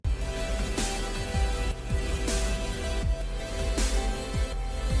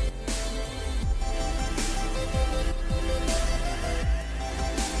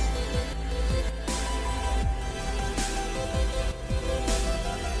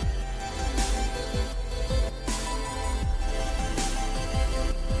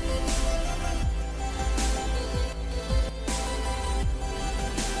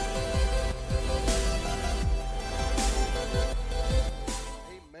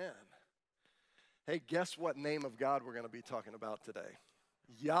Hey, guess what name of God we're going to be talking about today?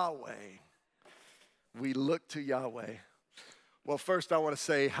 Yahweh. We look to Yahweh. Well, first I want to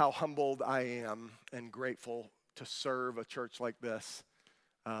say how humbled I am and grateful to serve a church like this.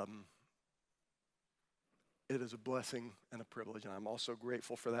 It is a blessing and a privilege, and I'm also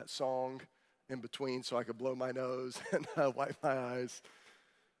grateful for that song in between so I could blow my nose and wipe my eyes.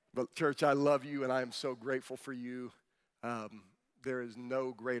 But church, I love you, and I am so grateful for you. There is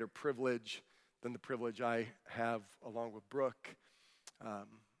no greater privilege than the privilege I have along with Brooke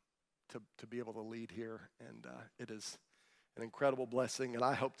to be able to lead here. And it is an incredible blessing, and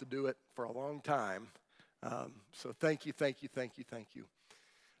I hope to do it for a long time. So thank you.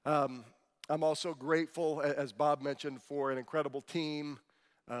 I'm also grateful, as Bob mentioned, for an incredible team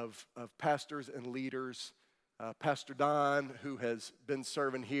of pastors and leaders. Pastor Don, who has been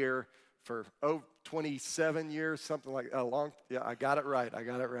serving here for 27 years, something like I got it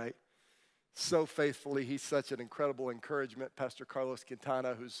right. So faithfully. He's such an incredible encouragement. Pastor Carlos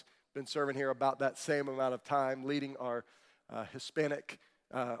Quintana, who's been serving here about that same amount of time, leading our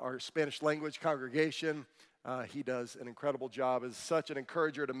our Spanish language congregation. He does an incredible job, is such an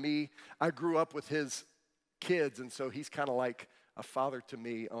encourager to me. I grew up with his kids, and so he's kind of like a father to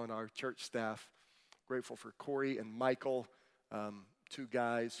me on our church staff. Grateful for Corey and Michael, two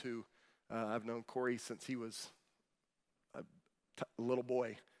guys who I've known Corey since he was a little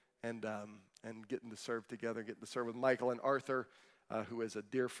boy. And getting to serve together, getting to serve with Michael and Arthur, who is a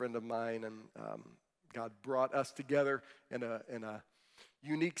dear friend of mine, and God brought us together in a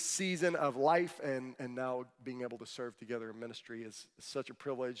unique season of life, and now being able to serve together in ministry is such a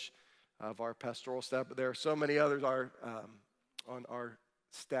privilege of our pastoral staff. But there are so many others on our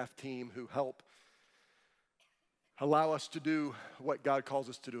staff team who help allow us to do what God calls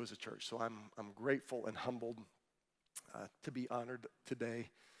us to do as a church. So I'm grateful and humbled to be honored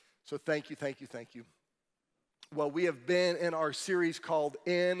today. So thank you. Well, we have been in our series called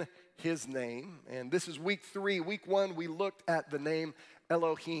In His Name, and this is week 3. Week 1, we looked at the name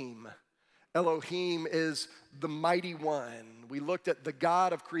Elohim. Elohim is the mighty one. We looked at the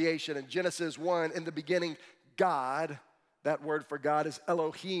God of creation in Genesis 1. In the beginning, God, that word for God is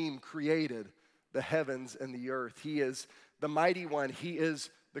Elohim, created the heavens and the earth. He is the mighty one. He is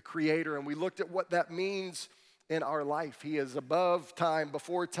the creator, and we looked at what that means in our life. He is above time,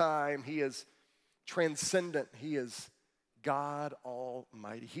 before time. He is transcendent. He is God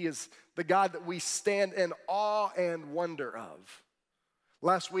Almighty. He is the God that we stand in awe and wonder of.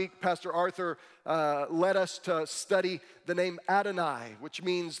 Last week, Pastor Arthur led us to study the name Adonai, which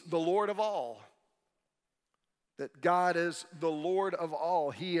means the Lord of all. That God is the Lord of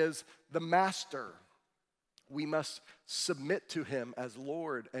all. He is the master. We must submit to him as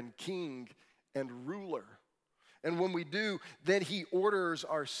Lord and King and ruler. And when we do, then he orders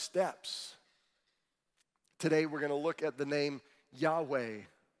our steps. Today we're going to look at the name Yahweh. It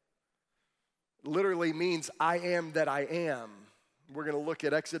literally means I am that I am. We're going to look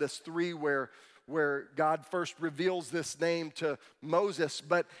at Exodus 3 where God first reveals this name to Moses,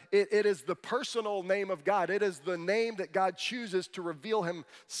 but it is the personal name of God. It is the name that God chooses to reveal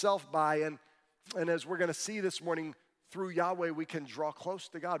himself by. And as we're going to see this morning, through Yahweh, we can draw close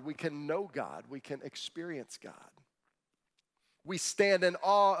to God. We can know God. We can experience God. We stand in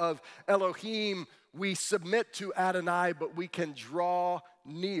awe of Elohim. We submit to Adonai, but we can draw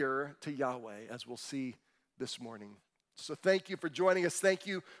near to Yahweh, as we'll see this morning. So thank you for joining us. Thank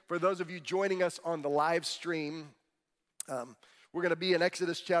you for those of you joining us on the live stream. We're going to be in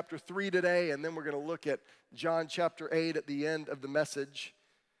Exodus chapter 3 today, and then we're going to look at John chapter 8 at the end of the message.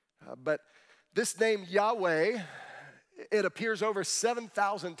 But this name Yahweh, it appears over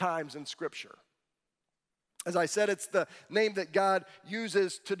 7,000 times in Scripture. As I said, it's the name that God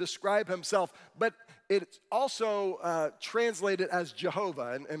uses to describe himself, but it's also translated as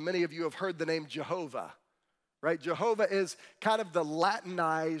Jehovah, and many of you have heard the name Jehovah, right? Jehovah is kind of the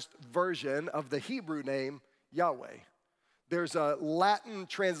Latinized version of the Hebrew name Yahweh. There's a Latin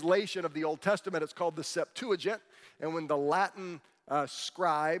translation of the Old Testament. It's called the Septuagint, and when the Latin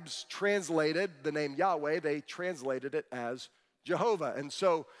scribes translated the name Yahweh, they translated it as Jehovah. And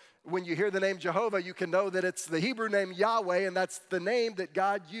so when you hear the name Jehovah, you can know that it's the Hebrew name Yahweh, and that's the name that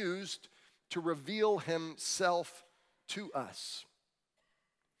God used to reveal himself to us.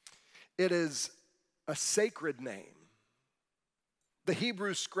 It is a sacred name. The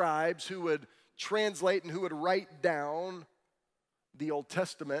Hebrew scribes who would translate and who would write down the Old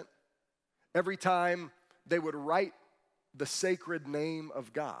Testament, every time they would write the sacred name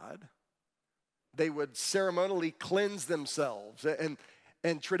of God, they would ceremonially cleanse themselves.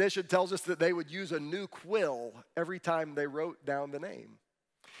 And tradition tells us that they would use a new quill every time they wrote down the name.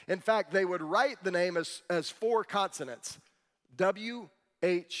 In fact, they would write the name as four consonants, W-H-W-Y.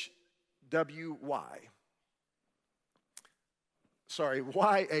 Sorry,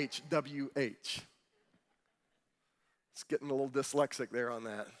 Y-H-W-H. It's getting a little dyslexic there on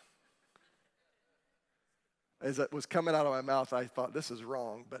that. As it was coming out of my mouth, I thought, this is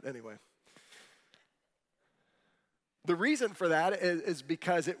wrong, but anyway. The reason for that is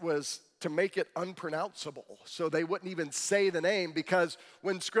because it was to make it unpronounceable. So they wouldn't even say the name, because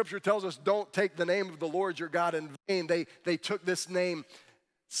when Scripture tells us don't take the name of the Lord your God in vain, they took this name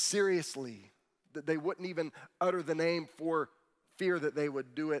seriously. That they wouldn't even utter the name for fear that they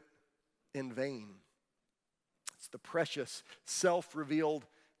would do it in vain. It's the precious, self-revealed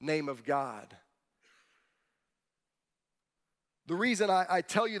name of God. The reason I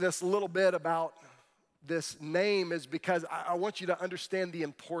tell you this a little bit about this name is because I want you to understand the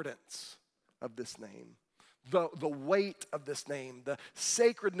importance of this name, the weight of this name, the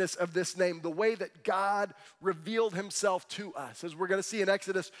sacredness of this name, the way that God revealed himself to us. As we're going to see in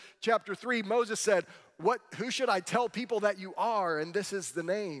Exodus chapter 3, Moses said, who should I tell people that you are? And this is the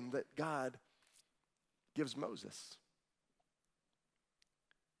name that God gives Moses.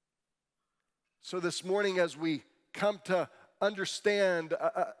 So this morning, as we come to understand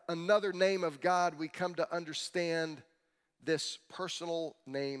another name of God, we come to understand this personal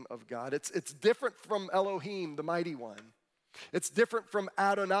name of God. It's different from Elohim, the mighty one. It's different from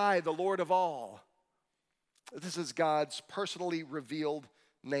Adonai, the Lord of all. This is God's personally revealed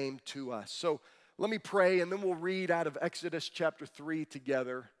name to us. So let me pray, and then we'll read out of Exodus chapter 3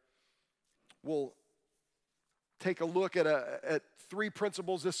 together. We'll take a look at three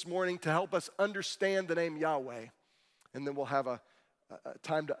principles this morning to help us understand the name Yahweh. And then we'll have a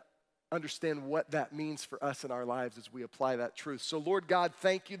time to understand what that means for us in our lives as we apply that truth. So Lord God,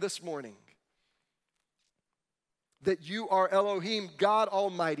 thank you this morning that you are Elohim, God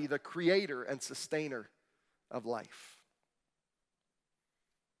Almighty, the creator and sustainer of life.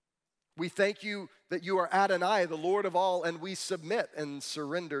 We thank you that you are Adonai, the Lord of all, and we submit and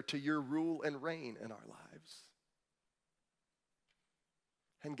surrender to your rule and reign in our lives.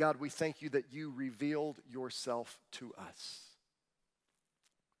 And God, we thank you that you revealed yourself to us.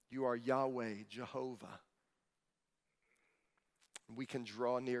 You are Yahweh, Jehovah. We can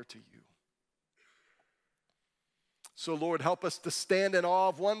draw near to you. So Lord, help us to stand in awe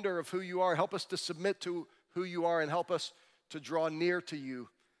of wonder of who you are. Help us to submit to who you are, and help us to draw near to you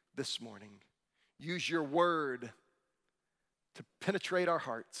this morning. Use your word to penetrate our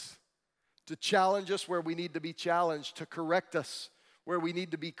hearts, to challenge us where we need to be challenged, to correct us where we need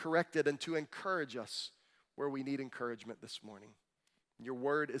to be corrected, and to encourage us where we need encouragement this morning. Your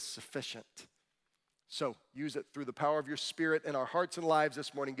word is sufficient. So use it through the power of your Spirit in our hearts and lives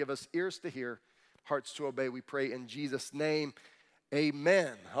this morning. Give us ears to hear, hearts to obey. We pray in Jesus' name,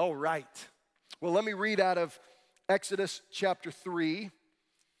 amen. All right. Well, let me read out of Exodus chapter 3.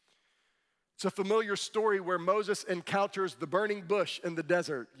 It's a familiar story where Moses encounters the burning bush in the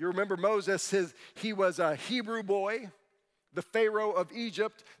desert. You remember Moses, he was a Hebrew boy. The Pharaoh of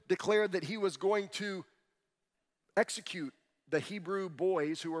Egypt declared that he was going to execute the Hebrew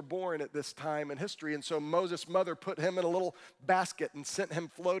boys who were born at this time in history. And so Moses' mother put him in a little basket and sent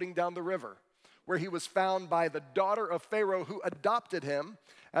him floating down the river, where he was found by the daughter of Pharaoh, who adopted him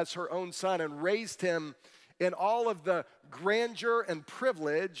as her own son and raised him in all of the grandeur and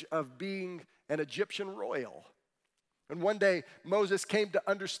privilege of being an Egyptian royal. And one day, Moses came to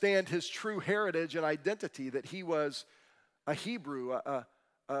understand his true heritage and identity, that he was a Hebrew,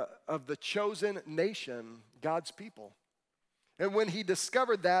 of the chosen nation, God's people. And when he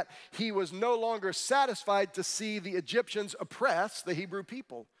discovered that, he was no longer satisfied to see the Egyptians oppress the Hebrew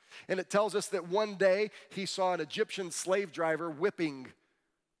people. And it tells us that one day he saw an Egyptian slave driver whipping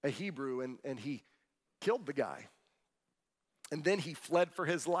a Hebrew, and he killed the guy. And then he fled for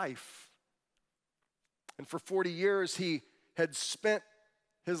his life. And for 40 years, he had spent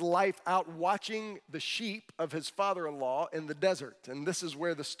his life out watching the sheep of his father-in-law in the desert. And this is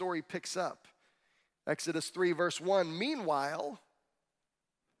where the story picks up. Exodus 3, verse 1, meanwhile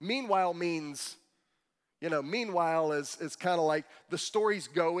means, meanwhile is kind of like the story's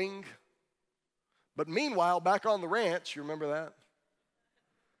going. But meanwhile, back on the ranch, you remember that?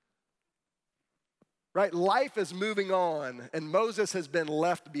 Right? Life is moving on, and Moses has been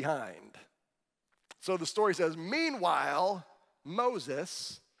left behind. So the story says, meanwhile,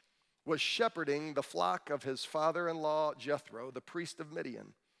 Moses was shepherding the flock of his father-in-law Jethro, the priest of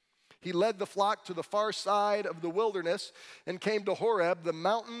Midian. He led the flock to the far side of the wilderness and came to Horeb, the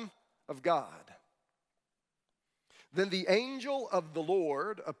mountain of God. Then the angel of the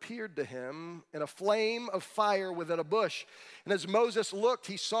Lord appeared to him in a flame of fire within a bush. And as Moses looked,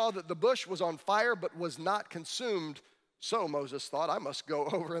 he saw that the bush was on fire but was not consumed. So Moses thought, I must go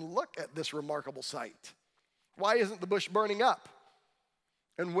over and look at this remarkable sight. Why isn't the bush burning up?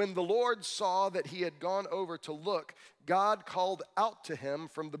 And when the Lord saw that he had gone over to look, God called out to him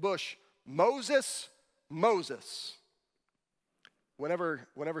from the bush, Moses, Moses.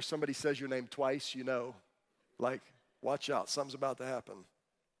 Whenever somebody says your name twice, you know, like, watch out, something's about to happen.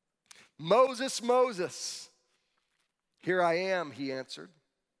 Moses, Moses. Here I am, he answered.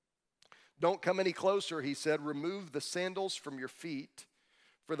 Don't come any closer, he said. Remove the sandals from your feet,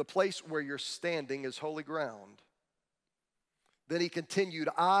 for the place where you're standing is holy ground. Then he continued,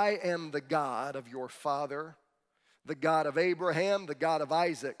 I am the God of your father, the God of Abraham, the God of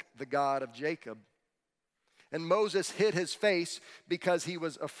Isaac, the God of Jacob. And Moses hid his face because he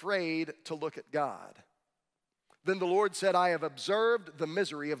was afraid to look at God. Then the Lord said, I have observed the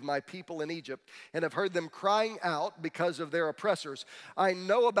misery of my people in Egypt and have heard them crying out because of their oppressors. I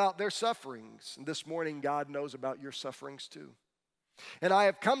know about their sufferings. And this morning, God knows about your sufferings too. And I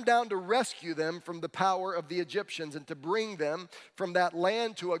have come down to rescue them from the power of the Egyptians and to bring them from that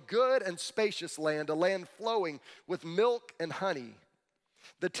land to a good and spacious land, a land flowing with milk and honey.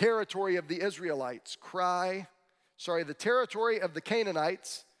 The territory of the Israelites the territory of the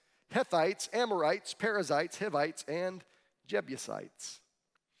Canaanites, Hittites, Amorites, Perizzites, Hivites, and Jebusites.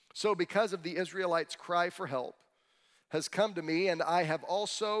 So because of the Israelites' cry for help has come to me, and I have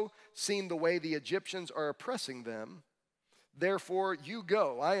also seen the way the Egyptians are oppressing them, therefore you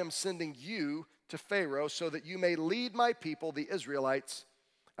go. I am sending you to Pharaoh so that you may lead my people, the Israelites,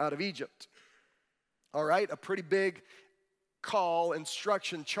 out of Egypt. All right, a pretty big call,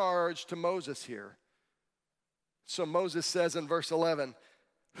 instruction, charge to Moses here. So Moses says in verse 11,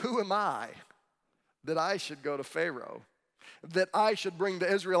 who am I that I should go to Pharaoh, that I should bring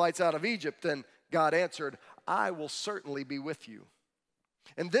the Israelites out of Egypt? And God answered, I will certainly be with you.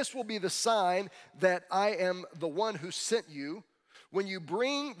 And this will be the sign that I am the one who sent you. When you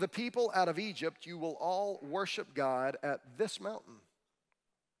bring the people out of Egypt, you will all worship God at this mountain.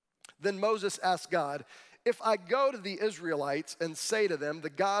 Then Moses asked God, if I go to the Israelites and say to them, the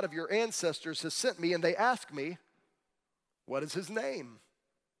God of your ancestors has sent me, and they ask me, what is his name?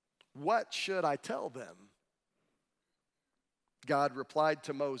 What should I tell them? God replied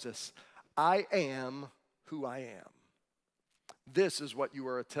to Moses, I am who I am. This is what you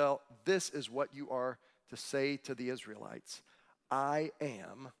are to say to the Israelites. I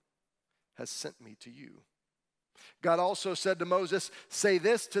am has sent me to you. God also said to Moses, say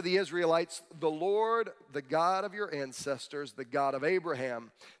this to the Israelites, the Lord, the God of your ancestors, the God of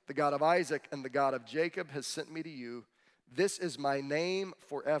Abraham, the God of Isaac, and the God of Jacob has sent me to you. This is my name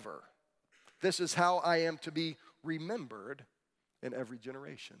forever. This is how I am to be remembered in every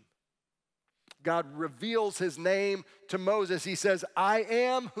generation. God reveals his name to Moses. He says, I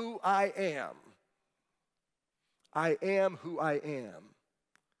am who I am. I am who I am.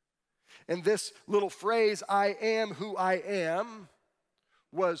 And this little phrase, I am who I am,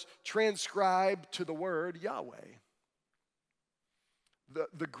 was transcribed to the word Yahweh.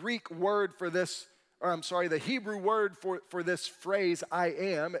 The Greek word for this, the Hebrew word for this phrase, I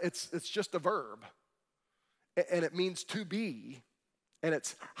am, it's just a verb. And it means to be, and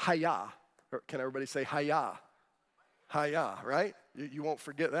it's hayah. Or can everybody say hayah? Hayah, right? You won't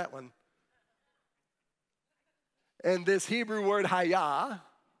forget that one. And this Hebrew word hayah,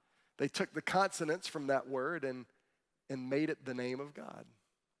 they took the consonants from that word and made it the name of God.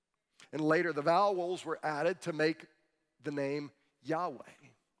 And later the vowels were added to make the name Yahweh.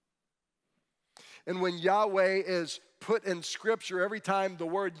 And when Yahweh is put in Scripture, every time the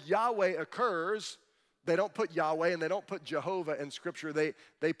word Yahweh occurs, they don't put Yahweh and they don't put Jehovah in Scripture.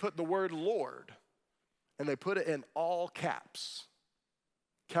 They put the word Lord, and they put it in all caps.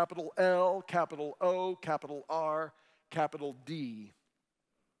 Capital L, capital O, capital R, capital D.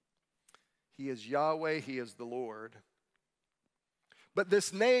 He is Yahweh, he is the Lord. But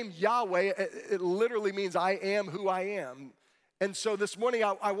this name Yahweh, it literally means I am who I am. And so this morning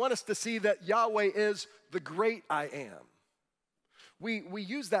I want us to see that Yahweh is the great I am. We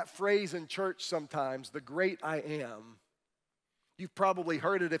use that phrase in church sometimes, the great I am. You've probably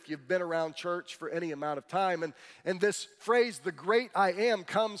heard it if you've been around church for any amount of time. And this phrase, the great I am,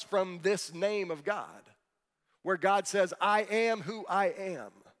 comes from this name of God, where God says, I am who I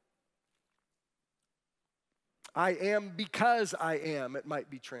am. I am because I am, it might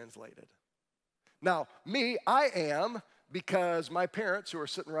be translated. Now, me, I am because my parents, who are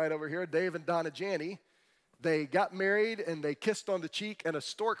sitting right over here, Dave and Donna Janney, they got married and they kissed on the cheek and a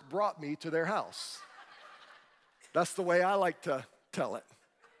stork brought me to their house. That's the way I like to tell it.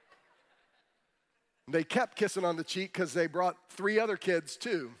 They kept kissing on the cheek because they brought 3 other kids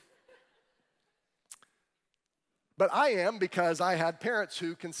too. But I am because I had parents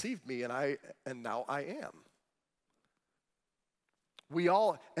who conceived me, and now I am.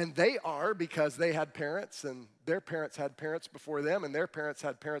 And they are because they had parents, and their parents had parents before them, and their parents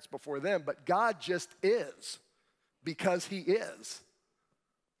had parents before them. But God just is because he is.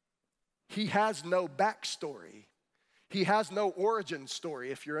 He has no backstory. He has no origin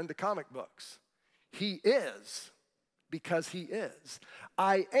story if you're into comic books. He is because he is.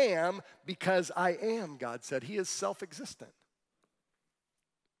 I am because I am, God said. He is self-existent.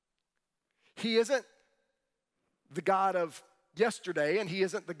 He isn't the God of yesterday, and he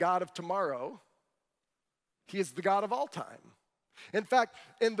isn't the God of tomorrow. He is the God of all time. In fact,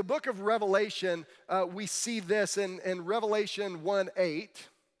 in the book of Revelation, we see this in Revelation 1:8.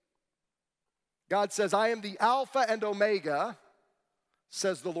 God says, I am the Alpha and Omega,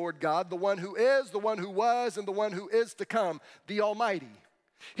 says the Lord God, the one who is, the one who was, and the one who is to come, the Almighty.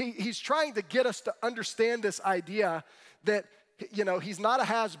 He's trying to get us to understand this idea that, he's not a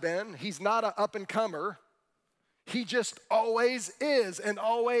has-been, he's not an up-and-comer. He just always is and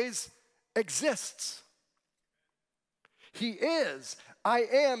always exists. He is. I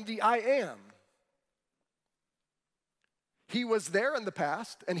am the I am. He was there in the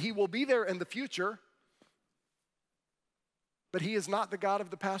past, and he will be there in the future. But he is not the God of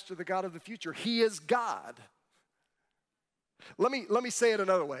the past or the God of the future. He is God. Let me say it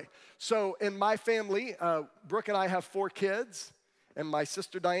another way. So in my family, Brooke and I have 4 kids, and my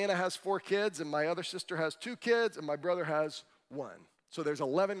sister Diana has 4 kids, and my other sister has 2 kids, and my brother has 1. So there's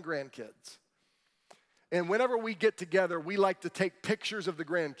 11 grandkids. And whenever we get together, we like to take pictures of the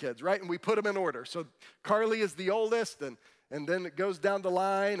grandkids, right? And we put them in order. So Carly is the oldest, and then it goes down the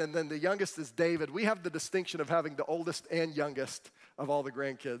line, and then the youngest is David. We have the distinction of having the oldest and youngest of all the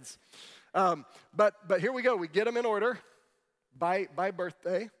grandkids. But here we go. We get them in order by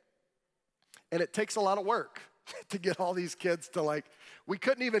birthday, and it takes a lot of work to get all these kids to we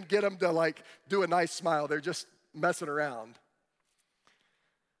couldn't even get them to do a nice smile. They're just messing around.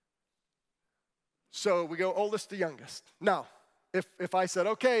 So we go oldest to youngest. Now, if I said,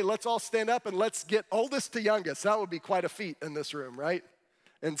 okay, let's all stand up and let's get oldest to youngest, that would be quite a feat in this room, right?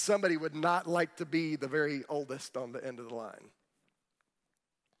 And somebody would not like to be the very oldest on the end of the line.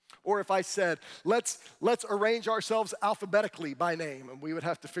 Or if I said, let's arrange ourselves alphabetically by name, and we would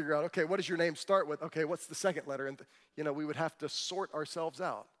have to figure out, okay, what does your name start with? Okay, what's the second letter? And we would have to sort ourselves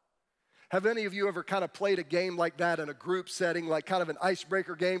out. Have any of you ever kind of played a game like that in a group setting, like kind of an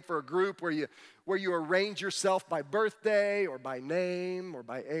icebreaker game for a group where you arrange yourself by birthday or by name or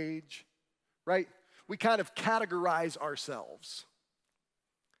by age, right? We kind of categorize ourselves.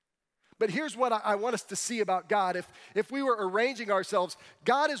 But here's what I want us to see about God. If we were arranging ourselves,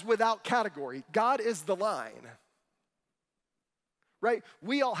 God is without category. God is the line, right?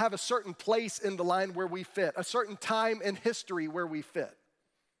 We all have a certain place in the line where we fit, a certain time in history where we fit.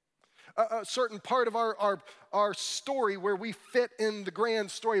 A certain part of our story where we fit in the grand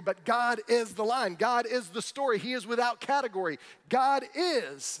story, but God is the line. God is the story. He is without category. God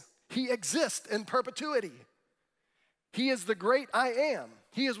is. He exists in perpetuity. He is the great I am.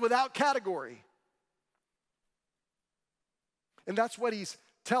 He is without category. And that's what he's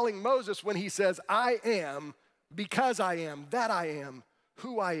telling Moses when he says, I am, because I am, that I am,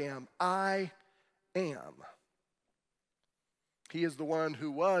 who I am. I am. He is the one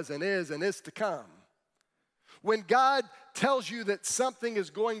who was and is to come. When God tells you that something is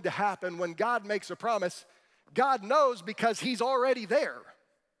going to happen, when God makes a promise, God knows because he's already there.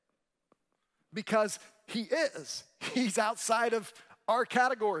 Because he is. He's outside of our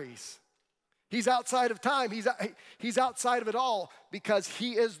categories. He's outside of time. He's outside of it all because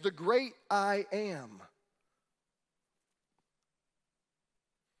he is the great I am.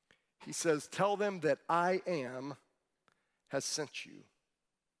 He says, tell them that I am has sent you.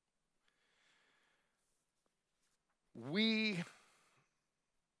 We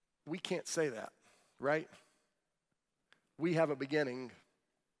can't say that, right? We have a beginning,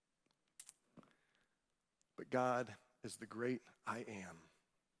 but God is the great I am.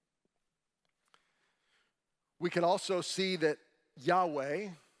 We can also see that Yahweh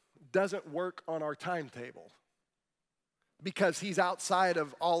doesn't work on our timetable because he's outside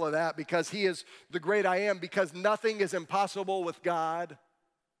of all of that, because he is the great I am, because nothing is impossible with God.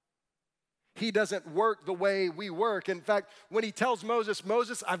 He doesn't work the way we work. In fact, when he tells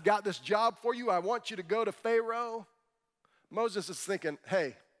Moses, I've got this job for you. I want you to go to Pharaoh. Moses is thinking,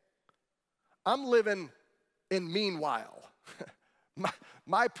 hey, I'm living in meanwhile.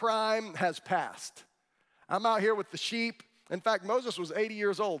 My prime has passed. I'm out here with the sheep. In fact, Moses was 80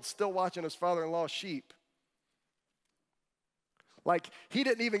 years old, still watching his father-in-law's sheep. Like, he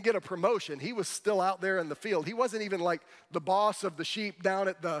didn't even get a promotion. He was still out there in the field. He wasn't even like the boss of the sheep down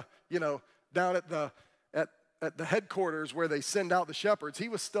at the, down at the headquarters where they send out the shepherds. He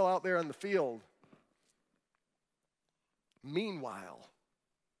was still out there in the field. Meanwhile,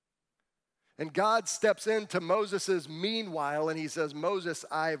 and God steps into Moses' meanwhile, and he says, Moses,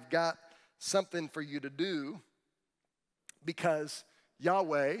 I've got something for you to do, because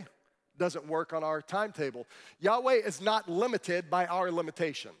Yahweh doesn't work on our timetable. Yahweh is not limited by our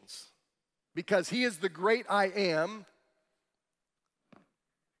limitations. Because he is the great I am,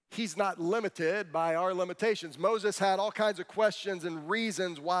 he's not limited by our limitations. Moses had all kinds of questions and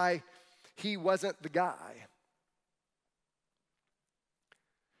reasons why he wasn't the guy.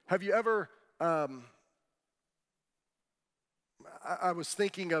 Have you ever, I was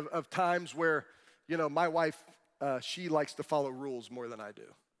thinking of times where, my wife, she likes to follow rules more than I do.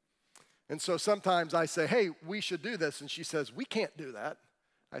 And so sometimes I say, hey, we should do this. And she says, we can't do that.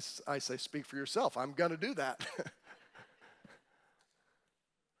 I say, speak for yourself. I'm going to do that.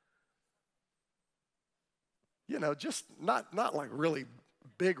 Just not like really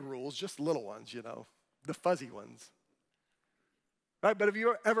big rules, just little ones, the fuzzy ones. Right? But have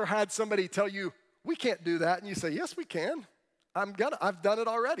you ever had somebody tell you, we can't do that? And you say, yes, we can. I've done it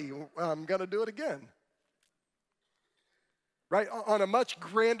already. I'm going to do it again. Right? On a much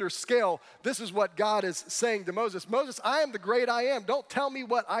grander scale, this is what God is saying to Moses. Moses, I am the great I am. Don't tell me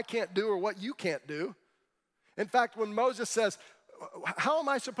what I can't do or what you can't do. In fact, when Moses says, how am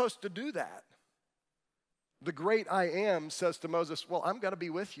I supposed to do that? The great I am says to Moses, well, I'm going to be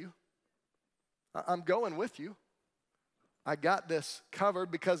with you. I'm going with you. I got this covered,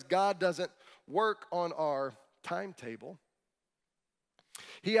 because God doesn't work on our timetable.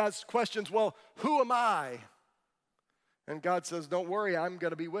 He asks questions, well, who am I? And God says, don't worry, I'm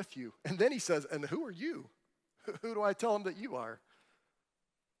going to be with you. And then he says, and who are you? Who do I tell him that you are?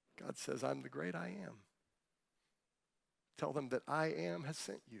 God says, I'm the great I am. Tell them that I am has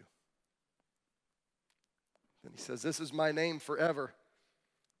sent you. And he says, this is my name forever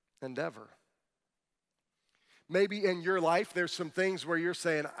and ever. Maybe in your life, there's some things where you're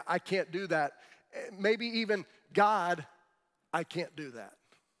saying, I can't do that. Maybe even God, I can't do that.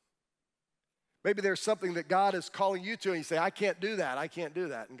 Maybe there's something that God is calling you to, and you say, I can't do that, I can't do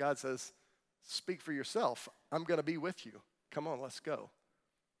that. And God says, speak for yourself. I'm going to be with you. Come on, let's go.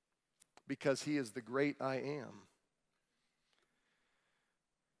 Because he is the great I am.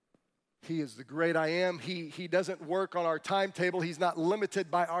 He is the great I am. He doesn't work on our timetable. He's not limited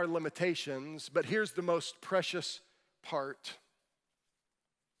by our limitations. But here's the most precious part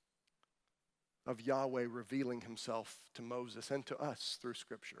of Yahweh revealing himself to Moses and to us through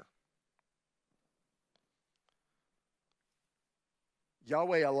Scripture.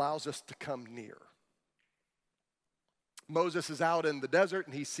 Yahweh allows us to come near. Moses is out in the desert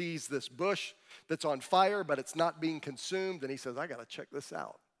and he sees this bush that's on fire, but it's not being consumed. And he says, I got to check this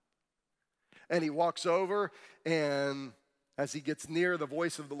out. And he walks over, and as he gets near, the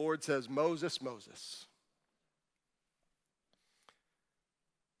voice of the Lord says, Moses, Moses.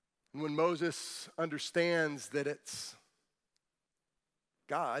 And when Moses understands that it's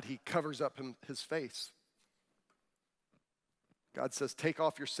God, he covers up his face. God says, take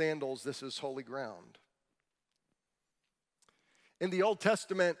off your sandals, this is holy ground. In the Old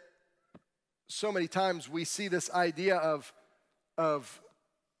Testament, so many times we see this idea of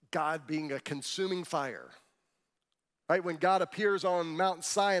God being a consuming fire. Right? When God appears on Mount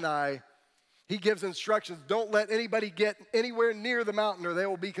Sinai, he gives instructions, don't let anybody get anywhere near the mountain or they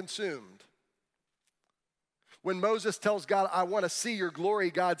will be consumed. When Moses tells God, I want to see your glory,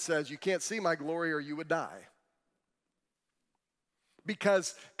 God says, you can't see my glory or you would die.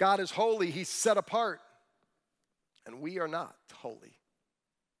 Because God is holy, he's set apart, and we are not holy.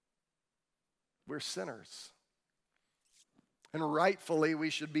 We're sinners. And rightfully, we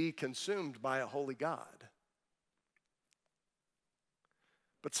should be consumed by a holy God.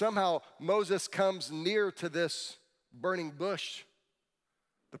 But somehow, Moses comes near to this burning bush,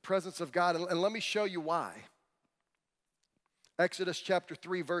 the presence of God. And let me show you why. Exodus chapter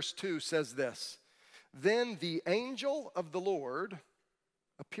 3, verse 2 says this. Then the angel of the Lord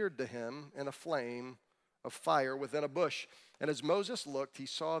appeared to him in a flame of fire within a bush. And as Moses looked, he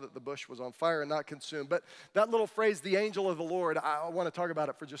saw that the bush was on fire and not consumed. But that little phrase, the angel of the Lord, I want to talk about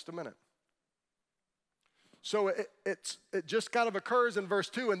it for just a minute. So it just kind of occurs in verse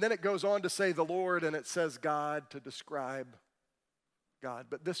 2, and then it goes on to say the Lord, and it says God to describe God.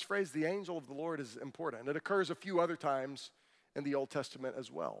 But this phrase, the angel of the Lord, is important. It occurs a few other times in the Old Testament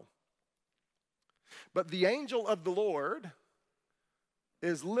as well. But the angel of the Lord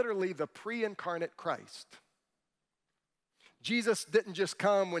is literally the pre-incarnate Christ. Jesus didn't just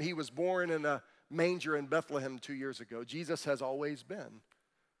come when he was born in a manger in Bethlehem 2 years ago. Jesus has always been.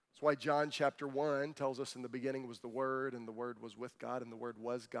 That's why John chapter 1 tells us in the beginning was the Word, and the Word was with God, and the Word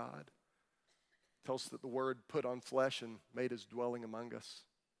was God. It tells us that the Word put on flesh and made his dwelling among us.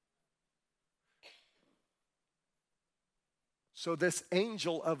 So this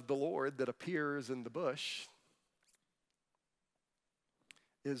angel of the Lord that appears in the bush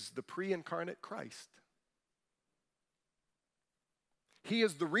is the pre-incarnate Christ. He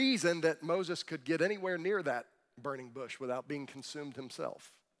is the reason that Moses could get anywhere near that burning bush without being consumed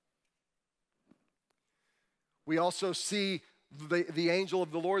himself. We also see the angel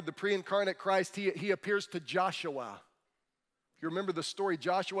of the Lord, the pre-incarnate Christ. He appears to Joshua. If you remember the story,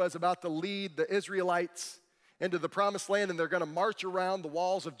 Joshua is about to lead the Israelites into the promised land, and they're going to march around the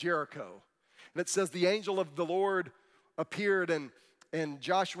walls of Jericho. And it says the angel of the Lord appeared, and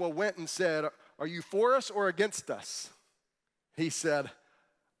Joshua went and said, "Are you for us or against us?" He said,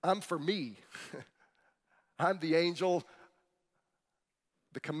 "I'm for me. I'm the angel,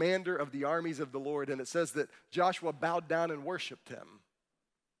 the commander of the armies of the Lord." And it says that Joshua bowed down and worshiped him.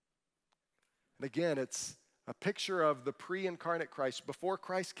 And again, it's a picture of the pre-incarnate Christ. Before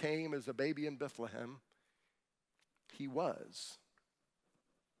Christ came as a baby in Bethlehem, he was.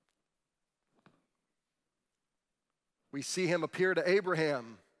 We see him appear to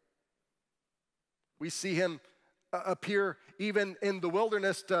Abraham. We see him appear even in the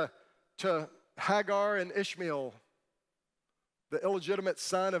wilderness to Hagar and Ishmael, the illegitimate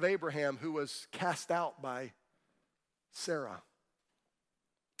son of Abraham who was cast out by Sarah.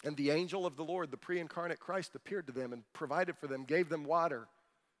 And the angel of the Lord, the pre-incarnate Christ, appeared to them and provided for them, gave them water,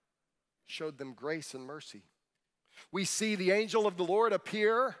 showed them grace and mercy. We see the angel of the Lord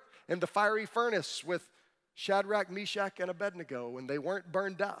appear in the fiery furnace with Shadrach, Meshach, and Abednego, and they weren't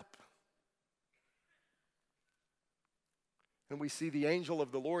burned up. And we see the angel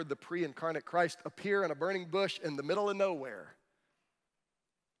of the Lord, the pre-incarnate Christ, appear in a burning bush in the middle of nowhere.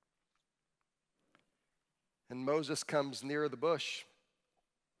 And Moses comes near the bush.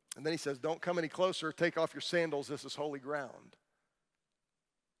 And then he says, "Don't come any closer. Take off your sandals. This is holy ground."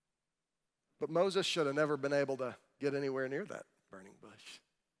 But Moses should have never been able to get anywhere near that burning bush,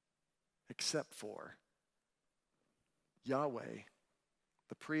 except for Yahweh,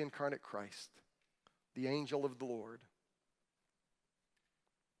 the pre-incarnate Christ, the angel of the Lord.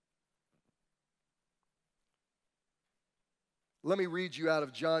 Let me read you out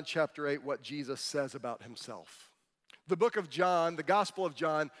of John chapter 8 what Jesus says about himself. The book of John, the Gospel of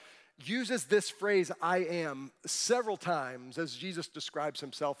John, uses this phrase, "I am," several times as Jesus describes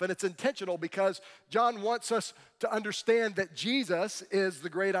himself. And it's intentional because John wants us to understand that Jesus is the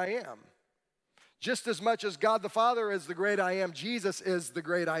great I am. Just as much as God the Father is the great I am, Jesus is the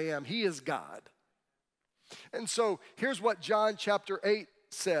great I am. He is God. And so here's what John chapter 8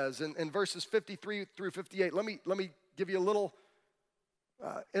 says in verses 53 through 58. Let me give you a little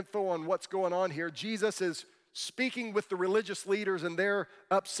info on what's going on here. Jesus is speaking with the religious leaders, and they're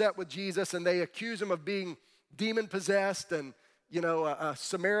upset with Jesus, and they accuse him of being demon-possessed and, a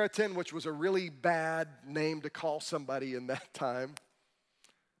Samaritan, which was a really bad name to call somebody in that time.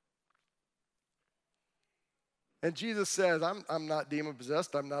 And Jesus says, I'm not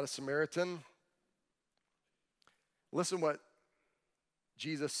demon-possessed. I'm not a Samaritan. Listen what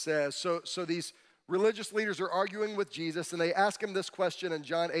Jesus says. So these religious leaders are arguing with Jesus, and they ask him this question in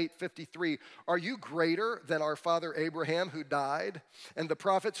John 8:53. "Are you greater than our father Abraham who died and the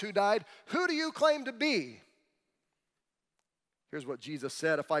prophets who died? Who do you claim to be?" Here's what Jesus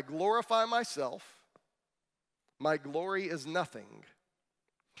said, "If I glorify myself, my glory is nothing.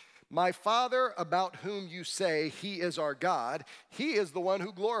 My Father, about whom you say he is our God, he is the one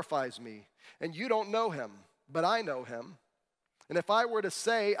who glorifies me. And you don't know him, but I know him. And if I were to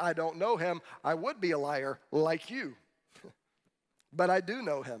say I don't know him, I would be a liar like you. But I do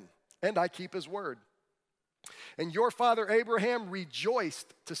know him, and I keep his word. And your father Abraham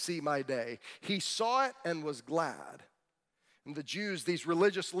rejoiced to see my day. He saw it and was glad." And the Jews, these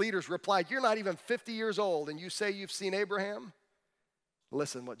religious leaders, replied, "You're not even 50 years old, and you say you've seen Abraham?"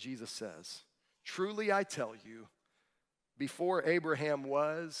 Listen what Jesus says. "Truly I tell you, before Abraham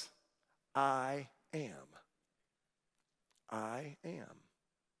was, I am. I am."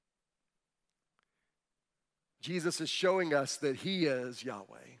 Jesus is showing us that he is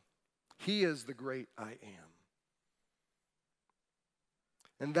Yahweh. He is the great I am.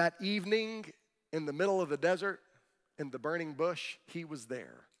 And that evening in the middle of the desert, in the burning bush, he was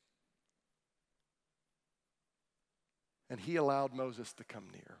there. And he allowed Moses to come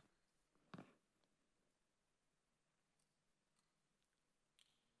near.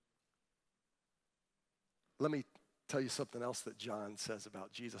 let me tell you something else that John says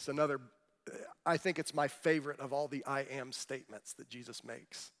about Jesus. I think it's my favorite of all the I am statements that Jesus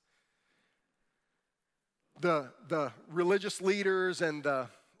makes. The religious leaders and the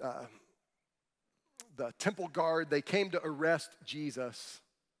temple guard, they came to arrest Jesus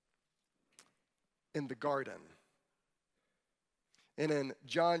in the garden. And in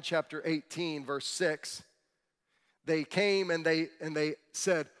John chapter 18, verse 6, they came and they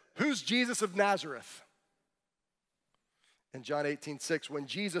said, "Who's Jesus of Nazareth?" In John 18:6, when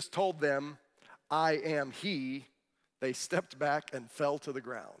Jesus told them, "I am he," they stepped back and fell to the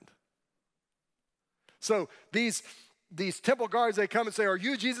ground. So these temple guards, they come and say, "Are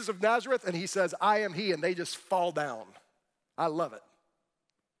you Jesus of Nazareth?" And he says, "I am he," and they just fall down. I love it.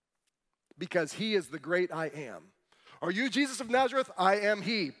 Because he is the great I am. "Are you Jesus of Nazareth?" "I am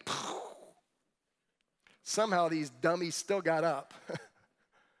he." Somehow these dummies still got up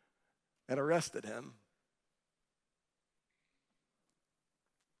and arrested him.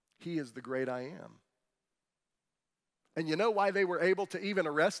 He is the great I am. And you know why they were able to even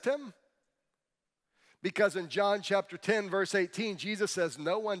arrest him? Because in John chapter 10, verse 18, Jesus says,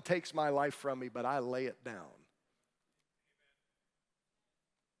 "No one takes my life from me, but I lay it down."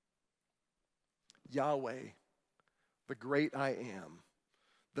 Yahweh, the great I am,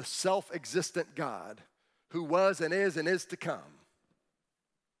 the self-existent God who was and is to come.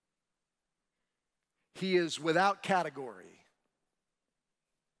 He is without category.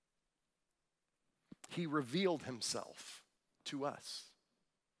 He revealed himself to us.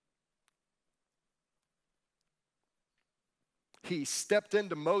 He stepped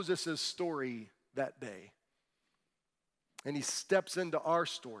into Moses' story that day. And he steps into our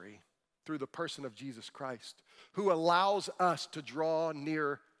story through the person of Jesus Christ, who allows us to draw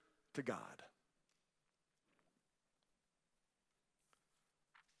near to God.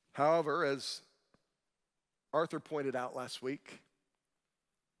 However, as Arthur pointed out last week,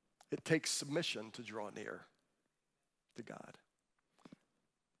 it takes submission to draw near to God.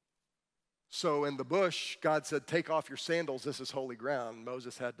 So in the bush, God said, "Take off your sandals, this is holy ground."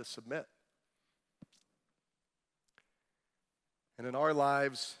 Moses had to submit. And in our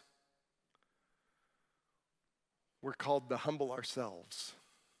lives, we're called to humble ourselves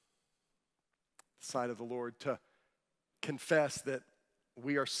at the sight of the Lord, to confess that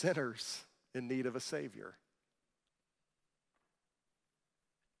we are sinners in need of a Savior.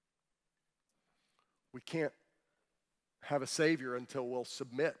 We can't have a Savior until we'll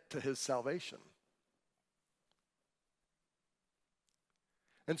submit to his salvation.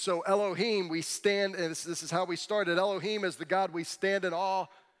 And so Elohim, we stand, and this is how we started. Elohim is the God we stand in awe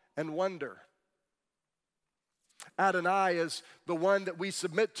and wonder. Adonai is the one that we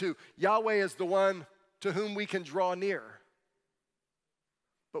submit to. Yahweh is the one to whom we can draw near.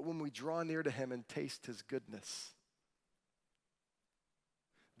 But when we draw near to him and taste his goodness,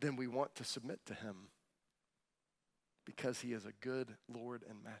 then we want to submit to him, because he is a good Lord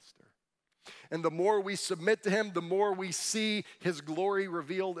and Master. And the more we submit to him, the more we see his glory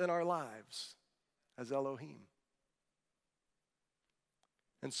revealed in our lives as Elohim.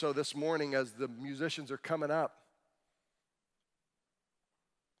 And so this morning, as the musicians are coming up,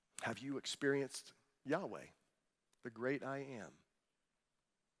 have you experienced Yahweh, the great I am?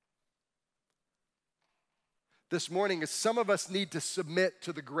 This morning, as some of us need to submit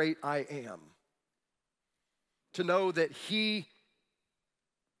to the great I am, to know that he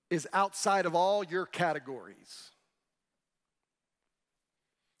is outside of all your categories.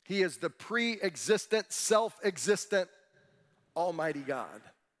 He is the pre-existent, self-existent, almighty God.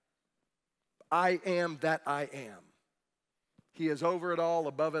 I am that I am. He is over it all,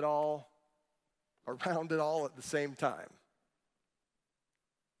 above it all, around it all at the same time.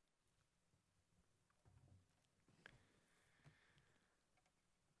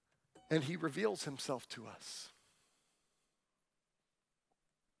 And he reveals himself to us.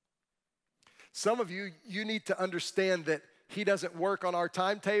 Some of you need to understand that he doesn't work on our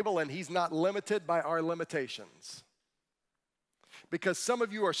timetable and he's not limited by our limitations. Because some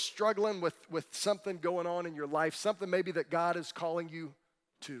of you are struggling with something going on in your life, something maybe that God is calling you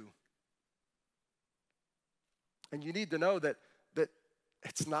to. And you need to know that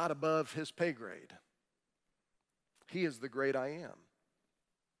it's not above his pay grade. He is the great I am.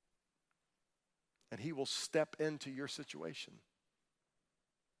 And he will step into your situation.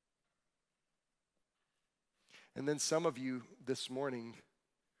 And then some of you this morning,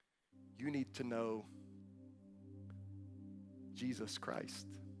 you need to know Jesus Christ,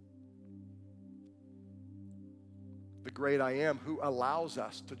 the great I am, who allows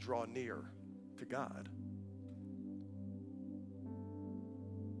us to draw near to God.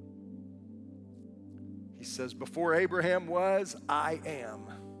 He says, before Abraham was, I am.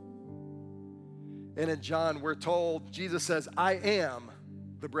 And in John, we're told, Jesus says, I am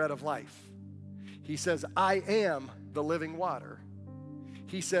the bread of life. He says, I am the living water.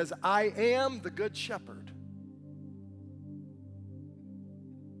 He says, I am the good shepherd.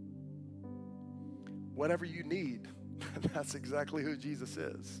 Whatever you need, that's exactly who Jesus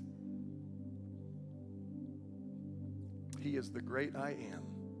is. He is the great I am.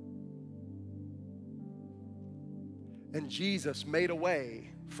 And Jesus made a way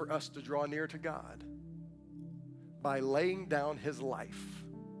for us to draw near to God by laying down his life.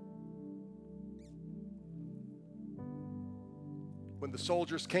 When the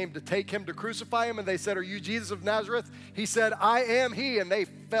soldiers came to take him to crucify him and they said, are you Jesus of Nazareth? He said, I am he, and they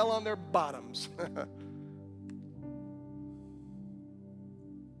fell on their bottoms.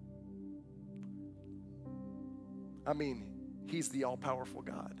 I mean, he's the all-powerful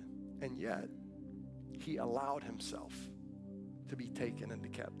God, and yet he allowed himself to be taken into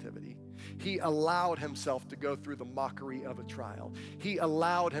captivity. He allowed himself to go through the mockery of a trial. He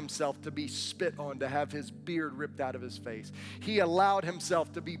allowed himself to be spit on, to have his beard ripped out of his face. He allowed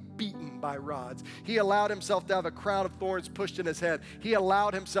himself to be beaten by rods. He allowed himself to have a crown of thorns pushed in his head. He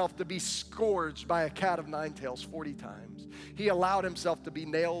allowed himself to be scourged by a cat of nine tails 40 times. He allowed himself to be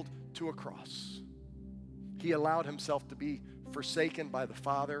nailed to a cross. He allowed himself to be forsaken by the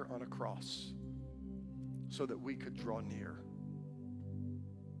Father on a cross so that we could draw near.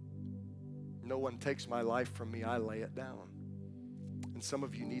 No one takes my life from me, I lay it down. And some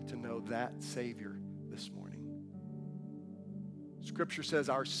of you need to know that Savior this morning. Scripture says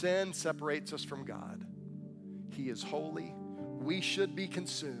our sin separates us from God. He is holy. We should be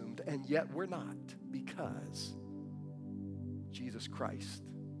consumed, and yet we're not, because Jesus Christ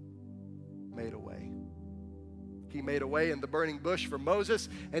made a way. He made a way in the burning bush for Moses,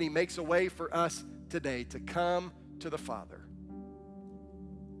 and he makes a way for us today to come to the Father.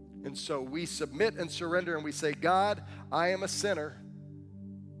 And so we submit and surrender, and we say, God, I am a sinner.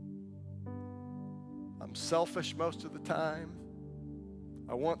 I'm selfish most of the time.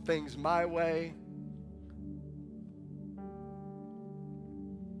 I want things my way.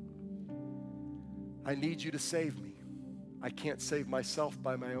 I need you to save me. I can't save myself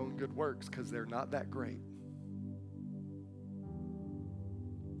by my own good works because they're not that great.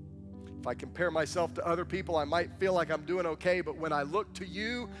 If I compare myself to other people, I might feel like I'm doing okay, but when I look to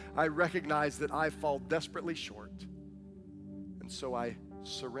you, I recognize that I fall desperately short. And so I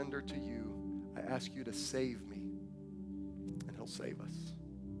surrender to you. I ask you to save me, and he'll save us.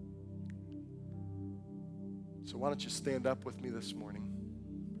 So why don't you stand up with me this morning?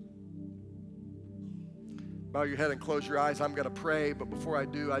 Bow your head and close your eyes. I'm going to pray, but before I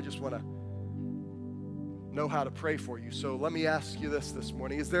do, I just want to know how to pray for you. So let me ask you this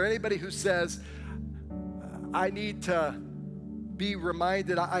morning. Is there anybody who says, I need to be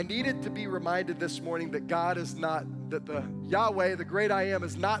reminded, I needed to be reminded this morning that God is not, that the Yahweh, the great I am,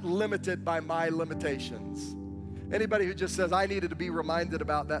 is not limited by my limitations? Anybody who just says, I needed to be reminded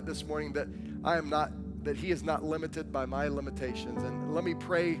about that this morning, that I am not, that he is not limited by my limitations. And let me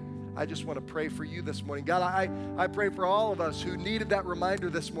pray. I just want to pray for you this morning. God, I pray for all of us who needed that reminder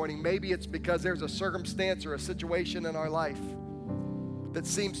this morning. Maybe it's because there's a circumstance or a situation in our life that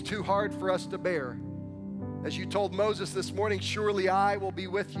seems too hard for us to bear. As you told Moses this morning, surely I will be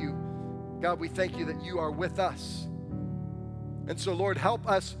with you. God, we thank you that you are with us. And so, Lord, help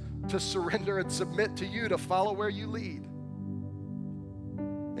us to surrender and submit to you, to follow where you lead.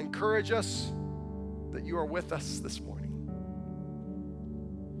 Encourage us that you are with us this morning.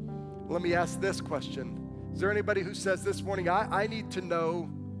 Let me ask this question. Is there anybody who says this morning, I need to know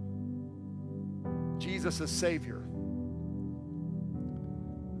Jesus as Savior?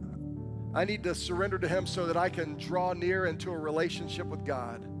 I need to surrender to him so that I can draw near into a relationship with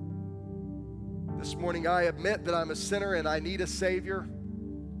God. This morning I admit that I'm a sinner and I need a Savior,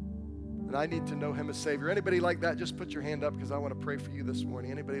 and I need to know him as Savior. Anybody like that? Just put your hand up because I want to pray for you this morning.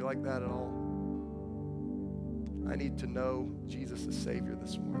 Anybody like that at all? I need to know Jesus as Savior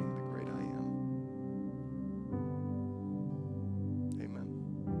this morning.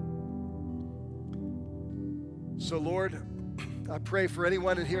 So, Lord, I pray for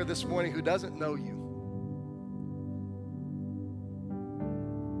anyone in here this morning who doesn't know you.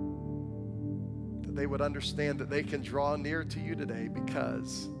 That they would understand that they can draw near to you today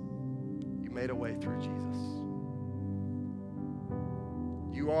because you made a way through Jesus.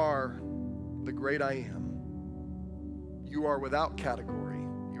 You are the great I am. You are without category.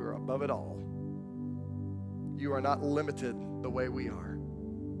 You are above it all. You are not limited the way we are.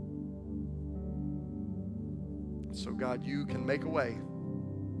 So God, you can make a way.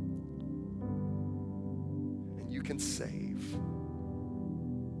 you can save.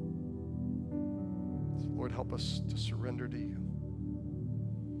 Lord, help us to surrender to you.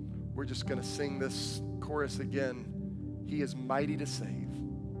 We're just going to sing this chorus again. He is mighty to save.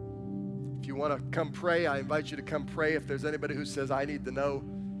 If you want to come pray, I invite you to come pray. If there's anybody who says, I need to know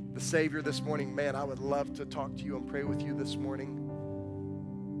the Savior this morning, man, I would love to talk to you and pray with you this morning.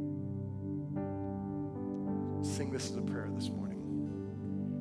 Sing this as a prayer this morning.